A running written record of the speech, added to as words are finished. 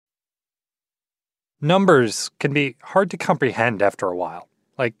Numbers can be hard to comprehend after a while.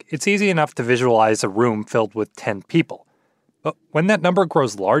 Like, it's easy enough to visualize a room filled with 10 people. But when that number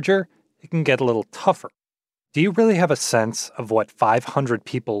grows larger, it can get a little tougher. Do you really have a sense of what 500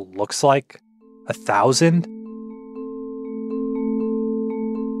 people looks like? 1,000?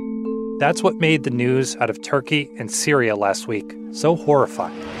 That's what made the news out of Turkey and Syria last week so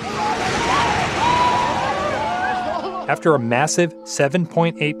horrifying. After a massive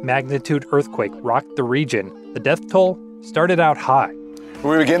 7.8 magnitude earthquake rocked the region, the death toll started out high.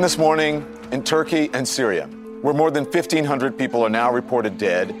 We begin this morning in Turkey and Syria, where more than 1,500 people are now reported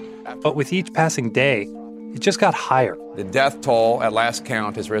dead. But with each passing day, it just got higher. The death toll at last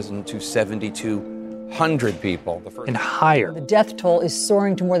count has risen to 7,200 people. And higher. The death toll is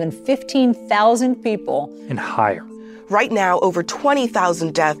soaring to more than 15,000 people. And higher. Right now, over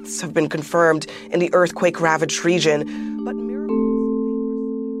 20,000 deaths have been confirmed in the earthquake-ravaged region. But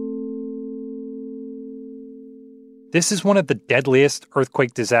this is one of the deadliest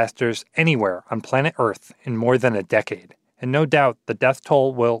earthquake disasters anywhere on planet Earth in more than a decade. And no doubt the death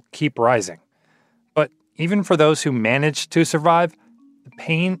toll will keep rising. But even for those who manage to survive, the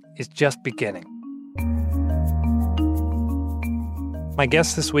pain is just beginning. My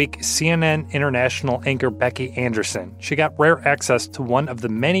guest this week is CNN International anchor Becky Anderson. She got rare access to one of the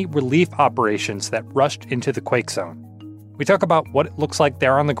many relief operations that rushed into the quake zone. We talk about what it looks like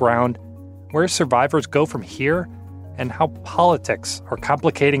there on the ground, where survivors go from here, and how politics are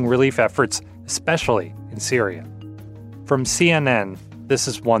complicating relief efforts, especially in Syria. From CNN, this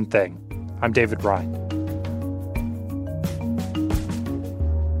is One Thing. I'm David Ryan.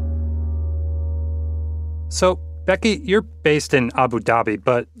 So, Becky, you're based in Abu Dhabi,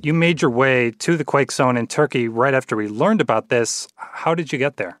 but you made your way to the quake zone in Turkey right after we learned about this. How did you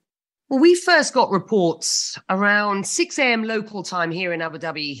get there? Well, we first got reports around 6 a.m. local time here in Abu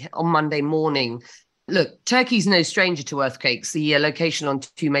Dhabi on Monday morning. Look, Turkey's no stranger to earthquakes. The location on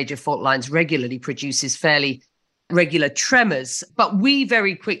two major fault lines regularly produces fairly regular tremors. But we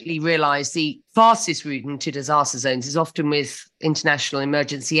very quickly realized the fastest route into disaster zones is often with international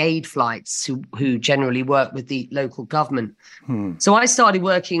emergency aid flights who generally work with the local government. So I started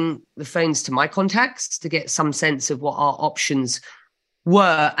working the phones to my contacts to get some sense of what our options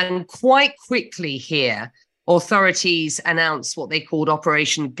were. And quite quickly here, authorities announced what they called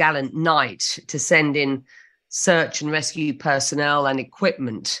Operation Gallant Night to send in search and rescue personnel and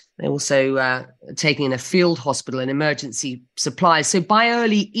equipment. They're also taking in a field hospital and emergency supplies. So by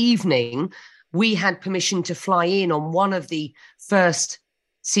early evening, we had permission to fly in on one of the first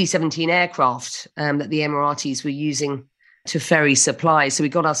C-17 aircraft that the Emiratis were using to ferry supplies. So we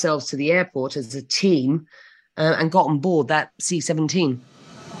got ourselves to the airport as a team and got on board that C-17.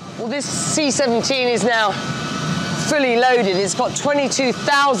 Well, this C-17 is now fully loaded. It's got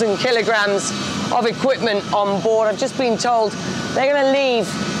 22,000 kilograms of equipment on board. I've just been told they're going to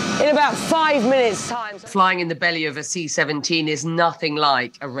leave in about 5 minutes' time. Flying in the belly of a C-17 is nothing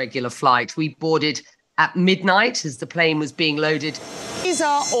like a regular flight. We boarded at midnight as the plane was being loaded. These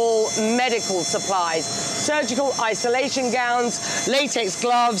are all medical supplies: surgical isolation gowns, latex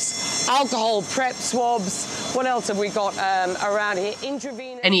gloves, alcohol prep swabs. What else have we got around here?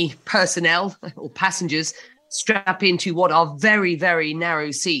 Intravenous. Any personnel or passengers strap into what are very, very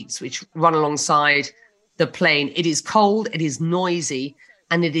narrow seats which run alongside the plane. It is cold, it is noisy,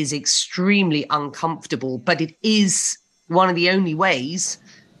 and it is extremely uncomfortable, but it is one of the only ways,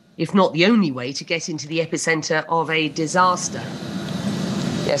 if not the only way, to get into the epicenter of a disaster.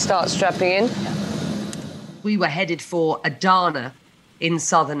 Yeah, start strapping in. We were headed for Adana in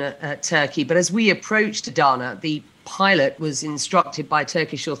southern Turkey, but as we approached Adana, the pilot was instructed by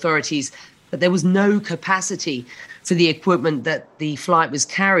Turkish authorities that there was no capacity for the equipment that the flight was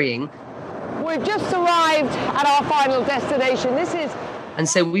carrying. We've just arrived at our final destination. And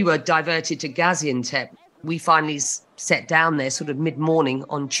so we were diverted to Gaziantep. We finally set down there sort of mid-morning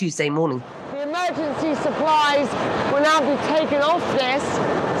on Tuesday morning. The emergency supplies will now be taken off this,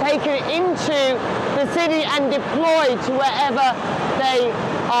 taken into the city and deployed to wherever they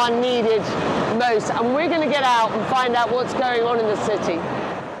are needed most. And we're going to get out and find out what's going on in the city.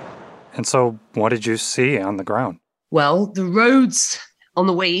 And so what did you see on the ground? Well, the roads on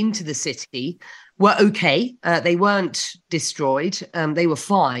the way into the city were okay. They weren't destroyed. They were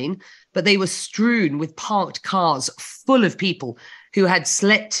fine, but they were strewn with parked cars full of people who had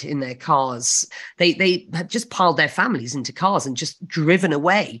slept in their cars. They had just piled their families into cars and just driven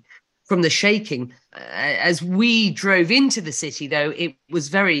away from the shaking. As we drove into the city, though, it was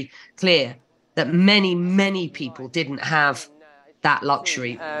very clear that many, many people didn't have that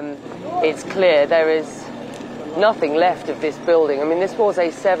luxury. It's clear there is nothing left of this building. I mean, this was a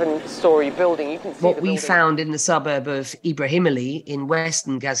 7-story building. You can see what we found in the suburb of Ibrahimili in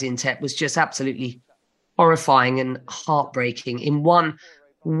western Gaziantep was just absolutely horrifying and heartbreaking. In one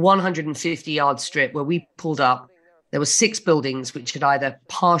 150-yard strip where we pulled up, there were 6 buildings which had either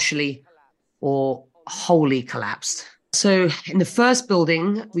partially or wholly collapsed. So in the first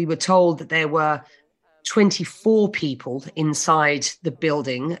building, we were told that there were 24 people inside the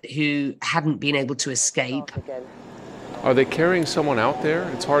building who hadn't been able to escape. Are they carrying someone out there?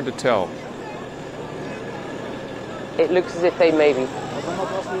 It's hard to tell. It looks as if they may be.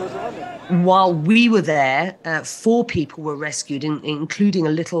 While we were there, 4 people were rescued, including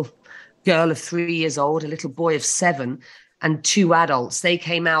a little girl of 3 years old, a little boy of 7, and 2 adults. They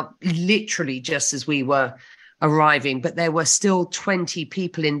came out literally just as we were arriving, but there were still 20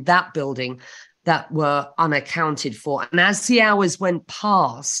 people in that building that were unaccounted for. And as the hours went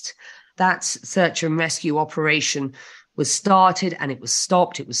past, that search and rescue operation was started and it was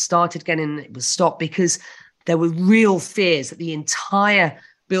stopped. It was started again and it was stopped because there were real fears that the entire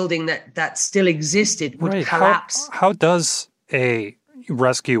building that still existed would collapse. How does a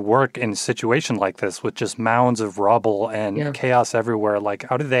rescue work in a situation like this with just mounds of rubble and chaos everywhere? Like,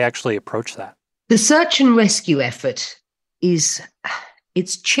 how do they actually approach that? The search and rescue effort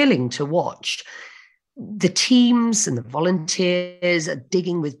it's chilling to watch. The teams and the volunteers are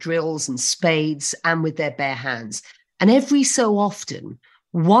digging with drills and spades and with their bare hands. And every so often,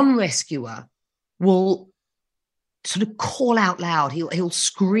 one rescuer will sort of call out loud. He'll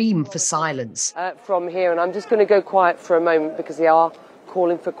scream for silence. From here, and I'm just going to go quiet for a moment because they are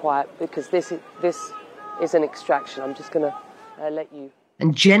calling for quiet because this is an extraction. I'm just going to let you.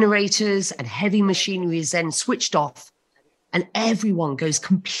 And generators and heavy machinery is then switched off and everyone goes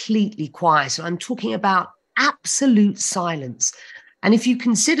completely quiet. And I'm talking about absolute silence. And if you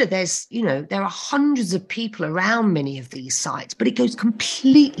consider there are hundreds of people around many of these sites, but it goes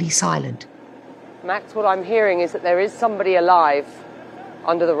completely silent. Max, what I'm hearing is that there is somebody alive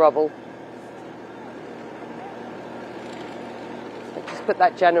under the rubble. Just put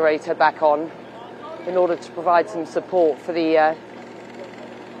that generator back on in order to provide some support for the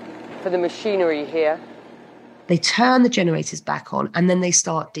machinery here. They turn the generators back on and then they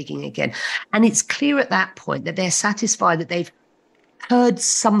start digging again. And it's clear at that point that they're satisfied that they've heard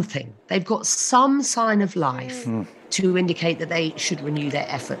something. They've got some sign of life to indicate that they should renew their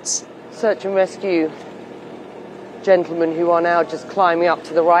efforts. Search and rescue gentlemen who are now just climbing up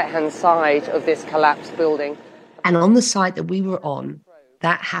to the right-hand side of this collapsed building. And on the site that we were on,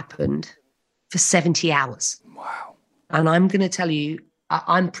 that happened for 70 hours. Wow. And I'm going to tell you,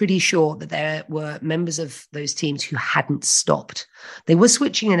 I'm pretty sure that there were members of those teams who hadn't stopped. They were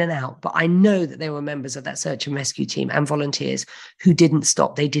switching in and out, but I know that there were members of that search and rescue team and volunteers who didn't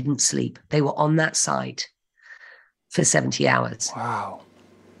stop. They didn't sleep. They were on that site for 70 hours. Wow.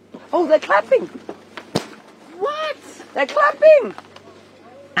 Oh, they're clapping. What? They're clapping.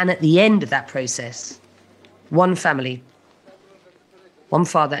 And at the end of that process, one family, one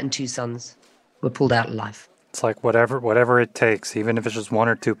father and 2 sons were pulled out alive. It's like whatever it takes, even if it's just 1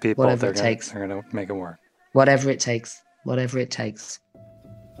 or 2 people, they're going to make it work. Whatever it takes. Whatever it takes.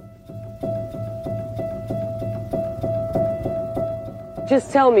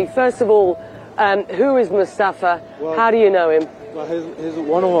 Just tell me, first of all, who is Mustafa? Well, how do you know him? Well, he's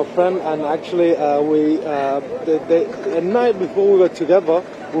one of my friends, and actually, the night before we were together,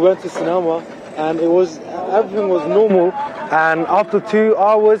 we went to cinema, and everything was normal. And after 2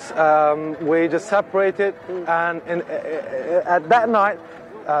 hours, we just separated, and at that night,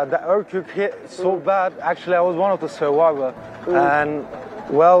 the earthquake hit so bad. Actually, I was one of the survivors, and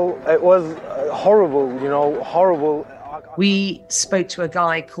well, it was horrible, horrible. We spoke to a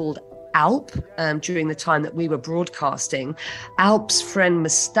guy called Alp during the time that we were broadcasting. Alp's friend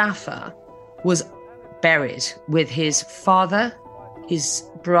Mustafa was buried with his father, his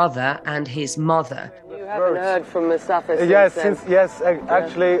brother, and his mother. You haven't heard from Mustafa since then?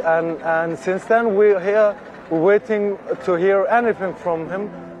 Actually, and since then we're here, we're waiting to hear anything from him.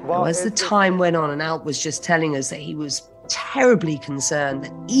 But as the time went on, and Alp was just telling us that he was terribly concerned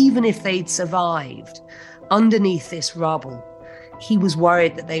that even if they'd survived underneath this rubble, he was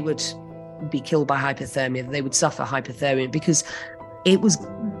worried that they would be killed by hypothermia, that they would suffer hypothermia because it was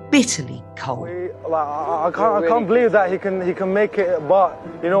bitterly cold. I can't believe that he can make it, but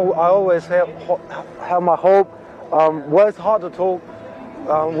I always have my hope. It's hard to talk.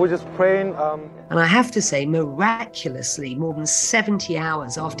 We're just praying. And I have to say, miraculously, more than 70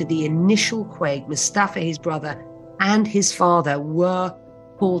 hours after the initial quake, Mustafa, his brother, and his father were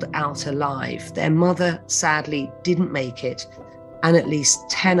pulled out alive. Their mother, sadly, didn't make it, and at least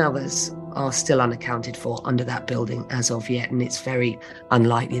 10 others are still unaccounted for under that building as of yet, and it's very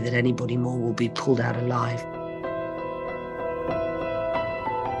unlikely that anybody more will be pulled out alive.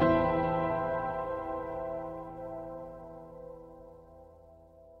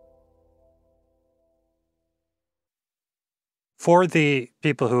 For the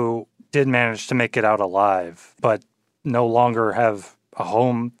people who did manage to make it out alive, but no longer have a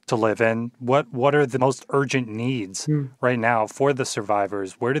home to live in, what are the most urgent needs right now for the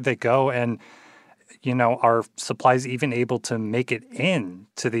survivors? Where did they go? And, are supplies even able to make it in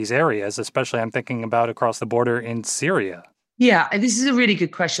to these areas, especially I'm thinking about across the border in Syria? Yeah, this is a really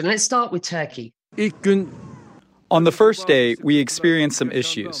good question. Let's start with Turkey. On the first day, we experienced some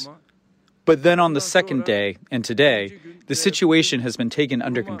issues. But then on the second day and today, the situation has been taken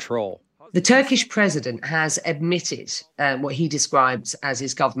under control. The Turkish president has admitted what he describes as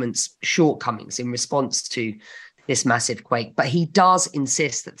his government's shortcomings in response to this massive quake. But he does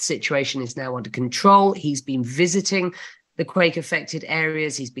insist that the situation is now under control. He's been visiting the quake-affected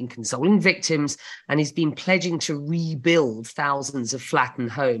areas. He's been consoling victims, and he's been pledging to rebuild thousands of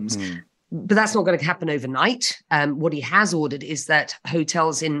flattened homes. But that's not going to happen overnight. What he has ordered is that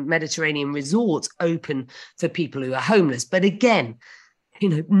hotels in Mediterranean resorts open for people who are homeless. But again,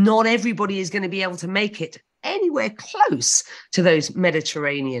 not everybody is going to be able to make it anywhere close to those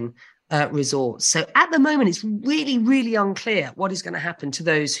Mediterranean resorts. So at the moment, it's really, really unclear what is going to happen to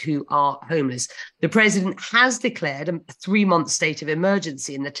those who are homeless. The president has declared a 3-month state of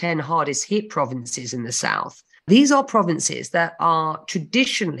emergency in the 10 hardest hit provinces in the south. These are provinces that are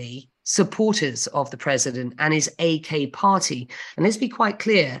traditionally supporters of the president and his AK party. And let's be quite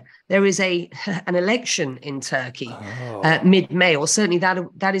clear, there is an election in Turkey mid-May, or certainly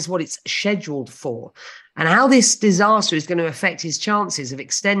that is what it's scheduled for. And how this disaster is going to affect his chances of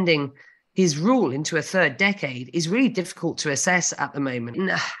extending his rule into a third decade is really difficult to assess at the moment.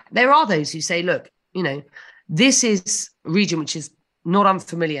 And there are those who say, look, this is a region which is not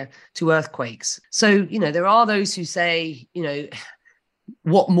unfamiliar to earthquakes. So, there are those who say,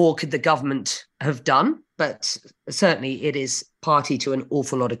 what more could the government have done? But certainly it is party to an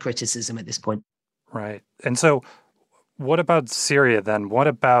awful lot of criticism at this point. Right. And so what about Syria then? What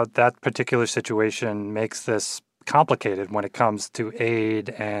about that particular situation makes this complicated when it comes to aid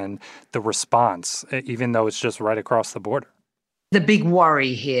and the response, even though it's just right across the border? The big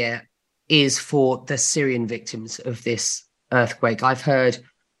worry here is for the Syrian victims of this earthquake. I've heard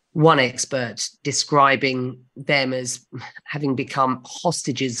one expert describing them as having become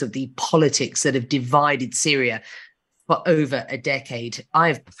hostages of the politics that have divided Syria for over a decade.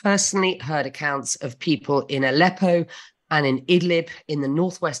 I've personally heard accounts of people in Aleppo and in Idlib in the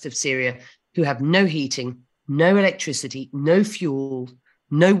northwest of Syria who have no heating, no electricity, no fuel,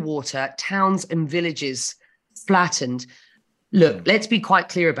 no water, towns and villages flattened. Look, let's be quite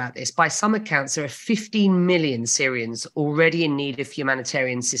clear about this. By some accounts, there are 15 million Syrians already in need of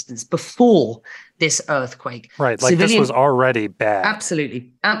humanitarian assistance before this earthquake. Right, this was already bad.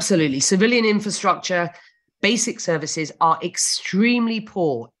 Absolutely, absolutely. Civilian infrastructure, basic services are extremely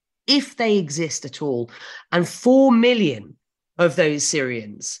poor, if they exist at all. And 4 million of those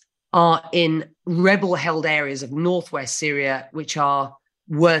Syrians are in rebel-held areas of northwest Syria, which are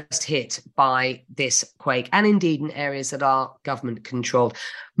worst hit by this quake, and indeed in areas that are government controlled.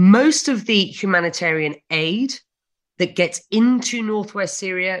 Most of the humanitarian aid that gets into northwest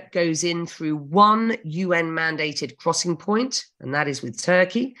Syria goes in through one UN mandated crossing point, and that is with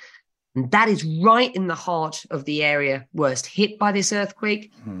Turkey. And that is right in the heart of the area worst hit by this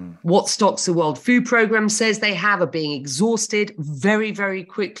earthquake. What stocks the World Food Programme says they have are being exhausted very, very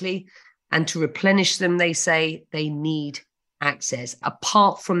quickly. And to replenish them, they say they need access.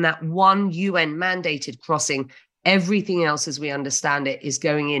 Apart from that one UN mandated crossing, everything else, as we understand it, is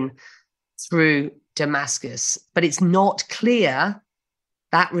going in through Damascus. But it's not clear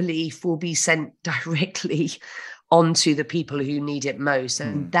that relief will be sent directly onto the people who need it most.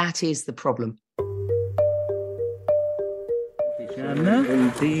 And that is the problem.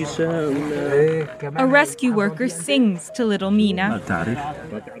 A rescue worker sings to little Mina,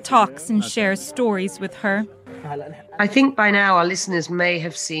 talks and shares stories with her. I think by now our listeners may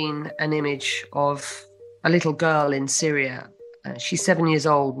have seen an image of a little girl in Syria. She's 7 years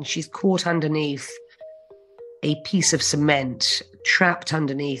old and she's caught underneath a piece of cement, trapped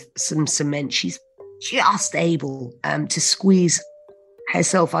underneath some cement. She's just able to squeeze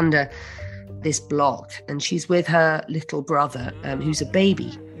herself under this block, and she's with her little brother, who's a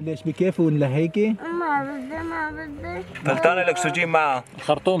baby. And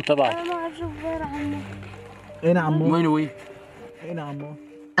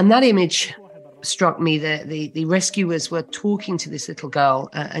that image struck me. The rescuers were talking to this little girl,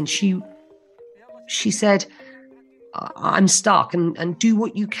 and she She said, I'm stuck and do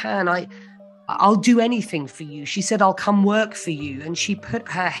what you can. I'll do anything for you. She said, I'll come work for you. And she put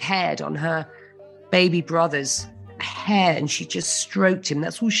her head on her baby brother's hair and she just stroked him.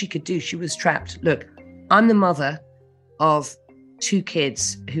 That's all she could do. She was trapped. Look, I'm the mother of 2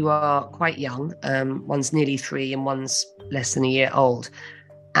 kids who are quite young. One's nearly 3 and one's less than a year old.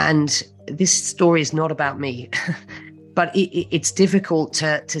 And this story is not about me. But it's difficult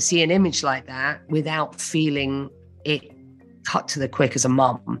to see an image like that without feeling it cut to the quick as a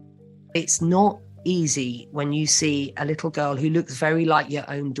mum. It's not easy when you see a little girl who looks very like your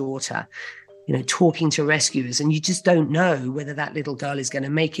own daughter, talking to rescuers, and you just don't know whether that little girl is going to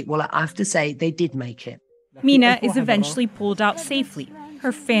make it. Well, I have to say, they did make it. Mina is eventually pulled out safely.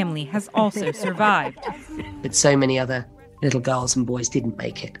 Her family has also survived. But so many other little girls and boys didn't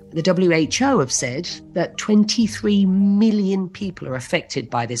make it. The WHO have said that 23 million people are affected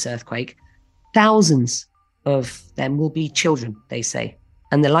by this earthquake. Thousands of them will be children, they say.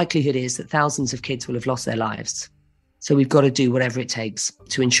 And the likelihood is that thousands of kids will have lost their lives. So we've got to do whatever it takes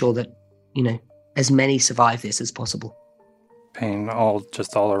to ensure that, as many survive this as possible. Pain all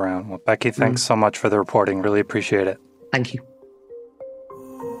around. Well, Becky, thanks so much for the reporting. Really appreciate it. Thank you.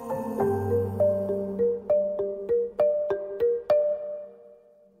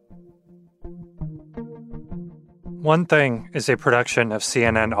 One Thing is a production of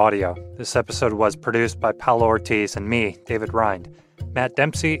CNN Audio. This episode was produced by Paolo Ortiz and me, David Rind. Matt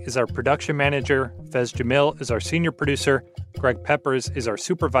Dempsey is our production manager, Fez Jamil is our senior producer, Greg Peppers is our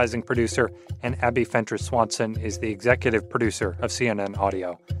supervising producer, and Abby Fentress-Swanson is the executive producer of CNN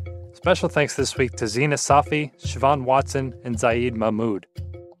Audio. Special thanks this week to Zena Safi, Siobhan Watson, and Zaid Mahmood.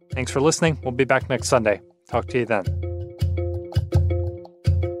 Thanks for listening. We'll be back next Sunday. Talk to you then.